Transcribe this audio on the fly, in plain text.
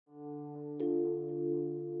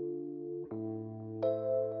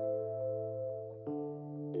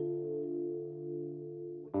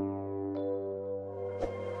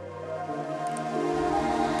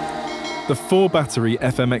The 4-battery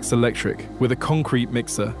FMX Electric with a concrete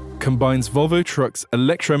mixer combines Volvo Trucks'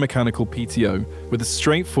 electromechanical PTO with a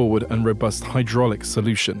straightforward and robust hydraulic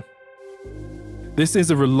solution. This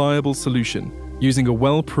is a reliable solution using a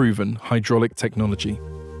well-proven hydraulic technology.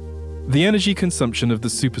 The energy consumption of the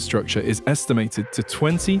superstructure is estimated to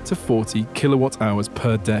 20 to 40 kilowatt-hours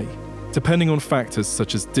per day, depending on factors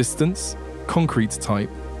such as distance, concrete type,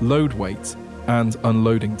 load weight, and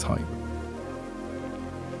unloading type.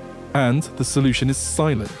 And the solution is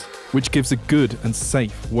silent, which gives a good and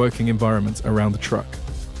safe working environment around the truck.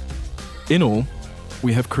 In all,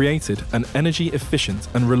 we have created an energy-efficient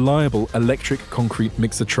and reliable electric concrete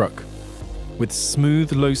mixer truck with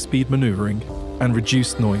smooth low-speed maneuvering and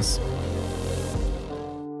reduced noise.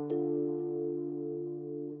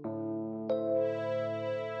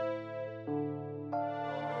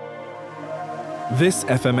 This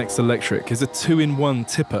FMX Electric is a 2-in-1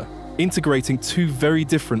 tipper, integrating two very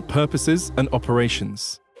different purposes and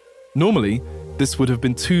operations. Normally, this would have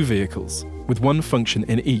been two vehicles, with one function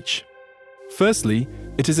in each. Firstly,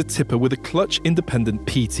 it is a tipper with a clutch-independent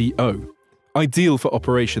PTO, ideal for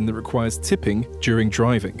operation that requires tipping during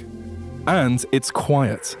driving. And it's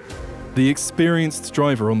quiet. The experienced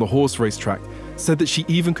driver on the horse race track said that she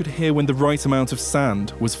even could hear when the right amount of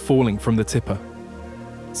sand was falling from the tipper.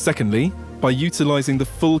 Secondly, by utilizing the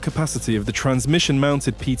full capacity of the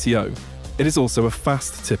transmission-mounted PTO, it is also a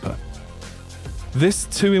fast tipper. This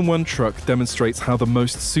 2-in-1 truck demonstrates how the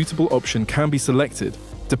most suitable option can be selected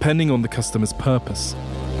depending on the customer's purpose.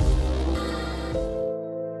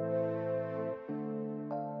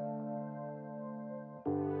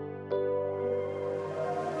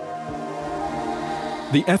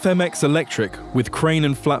 The FMX Electric with crane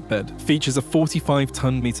and flatbed features a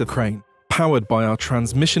 45-ton-meter crane, powered by our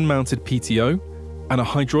transmission-mounted PTO and a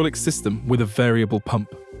hydraulic system with a variable pump.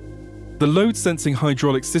 The load-sensing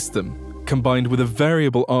hydraulic system, combined with a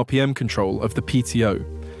variable RPM control of the PTO,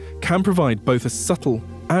 can provide both a subtle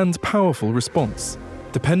and powerful response,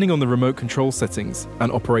 depending on the remote control settings and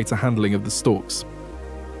operator handling of the stalks.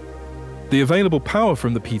 The available power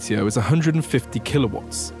from the PTO is 150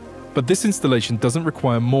 kilowatts, but this installation doesn't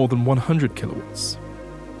require more than 100 kilowatts.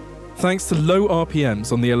 Thanks to low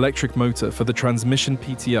RPMs on the electric motor for the transmission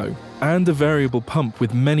PTO and a variable pump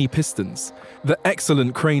with many pistons, the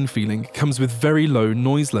excellent crane feeling comes with very low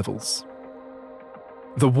noise levels.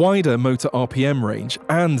 The wider motor RPM range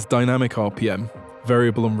and dynamic RPM,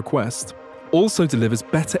 variable on request, also delivers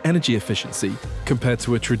better energy efficiency compared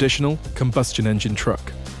to a traditional combustion engine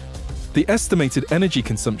truck. The estimated energy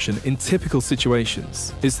consumption in typical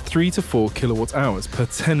situations is 3 to 4 kilowatt hours per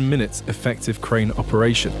 10 minutes effective crane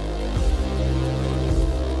operation.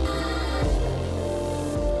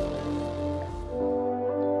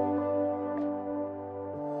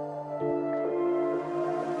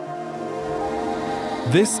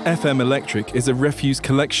 This FM Electric is a refuse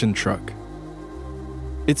collection truck.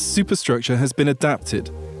 Its superstructure has been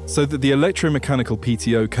adapted so that the electromechanical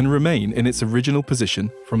PTO can remain in its original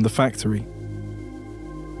position from the factory.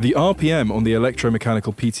 The RPM on the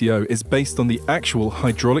electromechanical PTO is based on the actual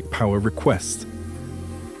hydraulic power request.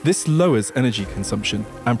 This lowers energy consumption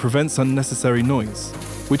and prevents unnecessary noise,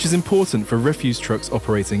 which is important for refuse trucks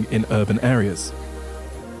operating in urban areas.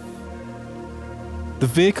 The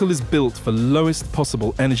vehicle is built for lowest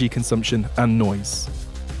possible energy consumption and noise.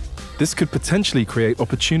 This could potentially create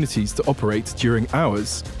opportunities to operate during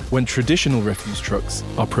hours when traditional refuse trucks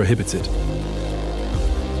are prohibited.